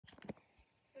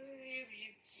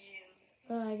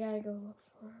Oh, I gotta go look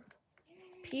for her.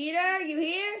 Peter, you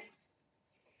here?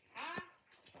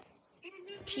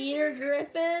 Peter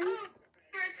Griffin? Oh,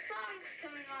 red song's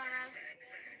coming on.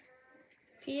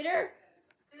 Peter?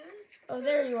 Oh,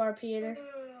 there you are, Peter.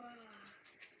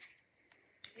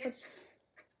 What's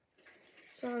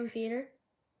wrong, Peter?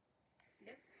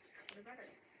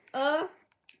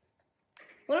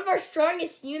 One of our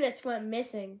strongest units went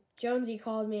missing. Jonesy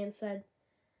called me and said,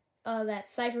 that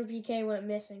Cypher PK went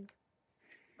missing.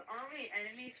 Aren't we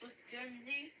enemies with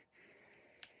Jonesy?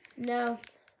 No.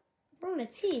 We're on a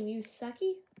team, you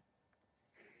sucky.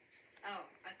 Oh,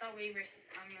 I thought we were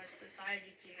on the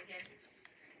society team again.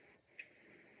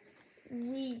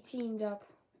 We teamed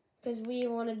up because we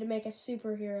wanted to make a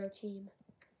superhero team.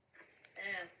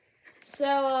 Oh.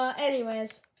 So,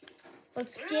 anyways,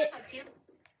 let's get...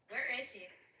 Where is he?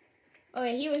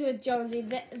 Okay, he was with Jonesy.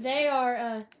 They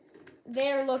are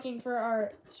looking for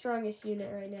our strongest unit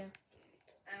right now.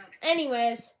 Oh.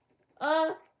 Anyways,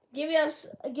 give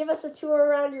us a tour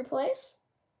around your place.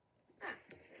 Huh.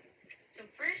 So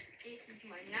first, this is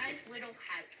my nice little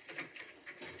house.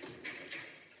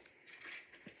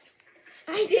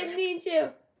 I didn't mean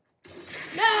to.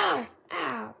 No!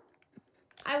 Ow.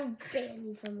 I will ban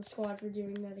you from the squad for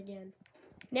doing that again.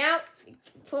 Now,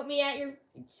 put me at your...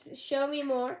 Show me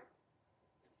more.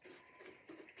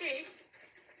 This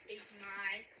is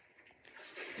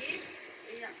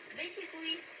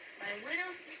basically my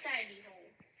little society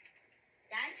home.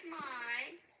 That's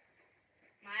mine.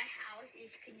 My house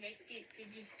is connected to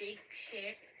this big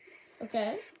ship.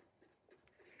 Okay.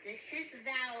 This is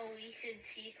Valerie, since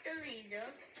she's the leader.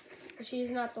 She's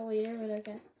not the leader, but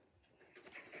okay.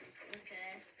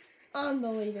 Okay. I'm the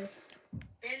leader.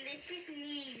 Then this is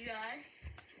Nija's,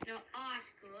 no,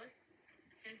 Oscar's,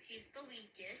 since she's the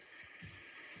weakest.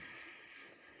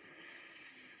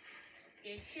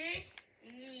 This is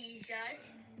Nija's,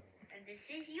 and this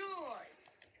is yours.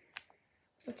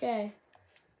 Okay.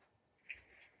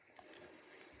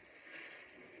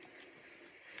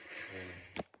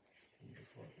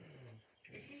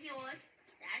 This is yours.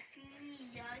 That's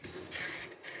Nija's.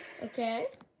 Okay.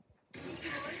 This is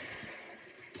yours.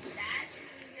 That's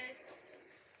Nija's.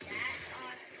 That's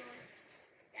Oscar's.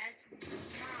 That's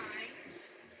mine.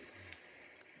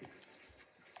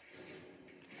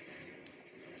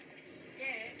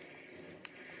 Then,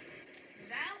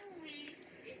 Valerie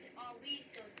is our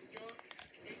researcher,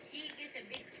 and she gets a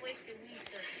big place to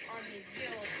research on the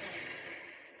zero point.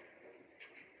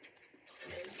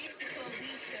 This is her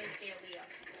research area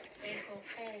and her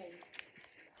home.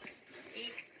 See,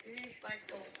 this is like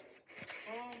her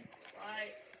home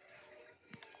right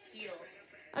here.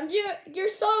 Your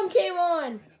song came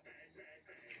on.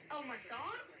 Oh, my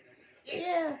song? Yes.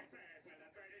 Yeah.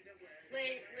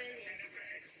 Wait.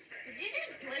 Did you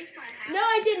just place my house? No,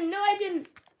 I didn't.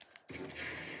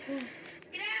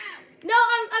 Get out! No,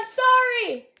 I'm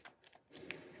sorry.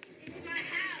 This is my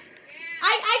house. Get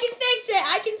out!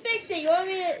 I can fix it. You want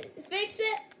me to fix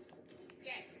it?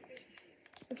 Yes.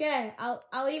 Okay,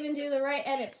 I'll even do the right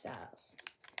edit styles.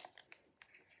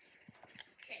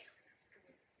 Okay.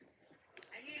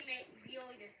 I need to make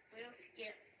this little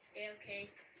skip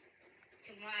staircase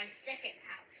to my second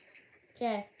house.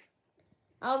 Okay.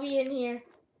 I'll be in here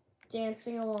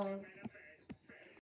dancing along.